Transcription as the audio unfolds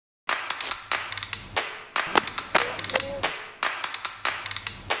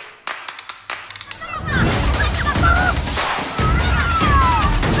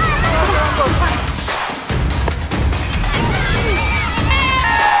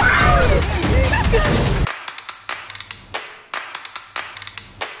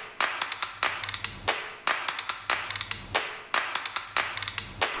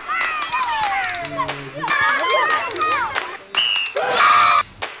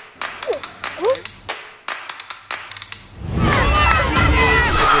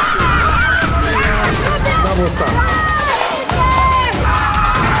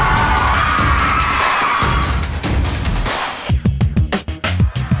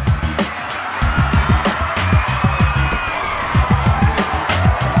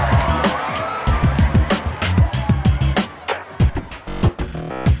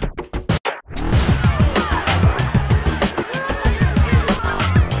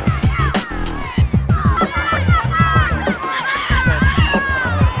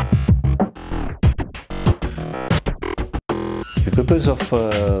purpose of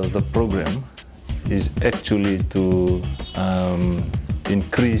the program is actually to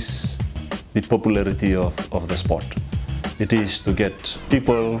increase the popularity of the sport. It is to get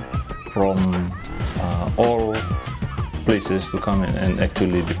people from all places to come in and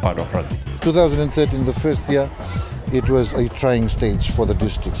actually be part of rugby. 2013, the first year, it was a trying stage for the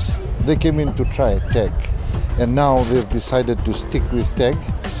districts. They came in to try tag, and now they've decided to stick with tag,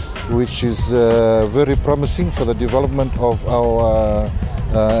 which is very promising for the development of our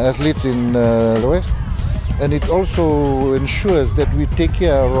athletes in the West. And it also ensures that we take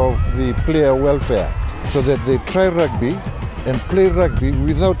care of the player welfare, so that they try rugby and play rugby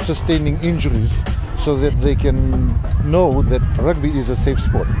without sustaining injuries, so that they can know that rugby is a safe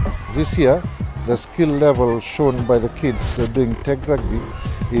sport. This year, the skill level shown by the kids doing tag rugby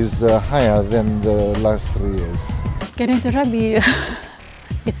is higher than the last 3 years. Getting to rugby,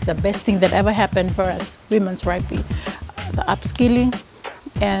 it's the best thing that ever happened for us, women's rugby. The upskilling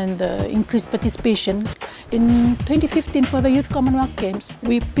and the increased participation. In 2015, for the Youth Commonwealth Games,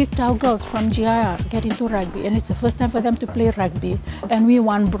 we picked our girls from GIR get into rugby, and it's the first time for them to play rugby, and we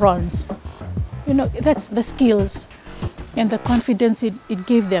won bronze. You know, that's the skills and the confidence it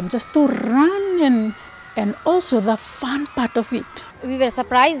gave them just to run, and also the fun part of it. We were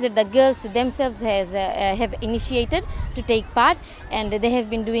surprised that the girls themselves have initiated to take part, and they have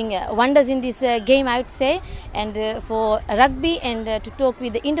been doing wonders in this game, I would say. And for rugby and to talk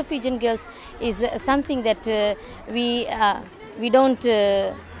with the Indo-Fijian girls is something that we don't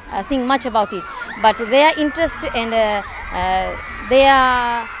think much about it. But their interest and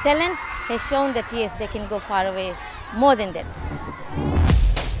their talent has shown that yes, they can go far away, more than that.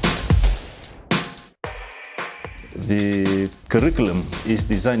 The curriculum is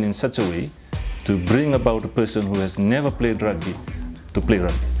designed in such a way to bring about a person who has never played rugby to play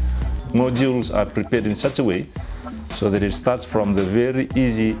rugby. Modules are prepared in such a way so that it starts from the very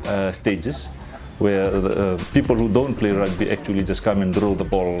easy stages, where the people who don't play rugby actually just come and throw the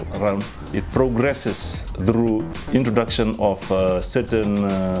ball around. It progresses through introduction of certain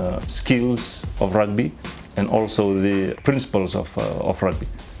skills of rugby and also the principles of rugby.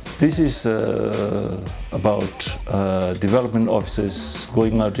 This is about development officers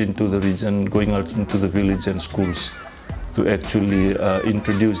going out into the region, going out into the village and schools to actually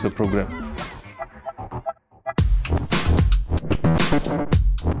introduce the program.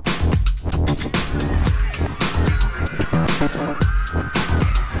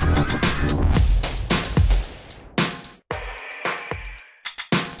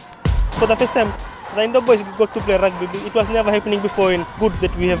 For the first time, the Indo boys got to play rugby. It was never happening before, and good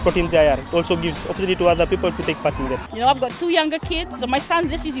that we have brought in JIR. It also gives opportunity to other people to take part in that. You know, I've got 2 younger kids. So my son,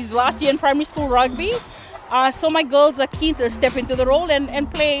 this is his last year in primary school rugby. So my girls are keen to step into the role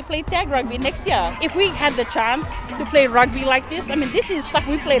and play tag rugby next year. If we had the chance to play rugby like this, I mean, this is stuff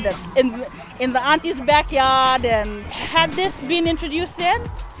we played in the auntie's backyard, and had this been introduced then,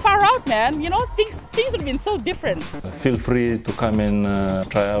 far out, man. You know, things would have been so different. Feel free to come and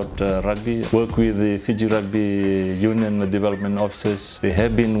try out rugby. Work with the Fiji Rugby Union development officers. They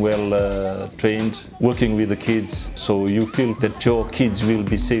have been well trained, working with the kids, so you feel that your kids will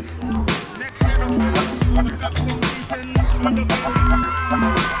be safe.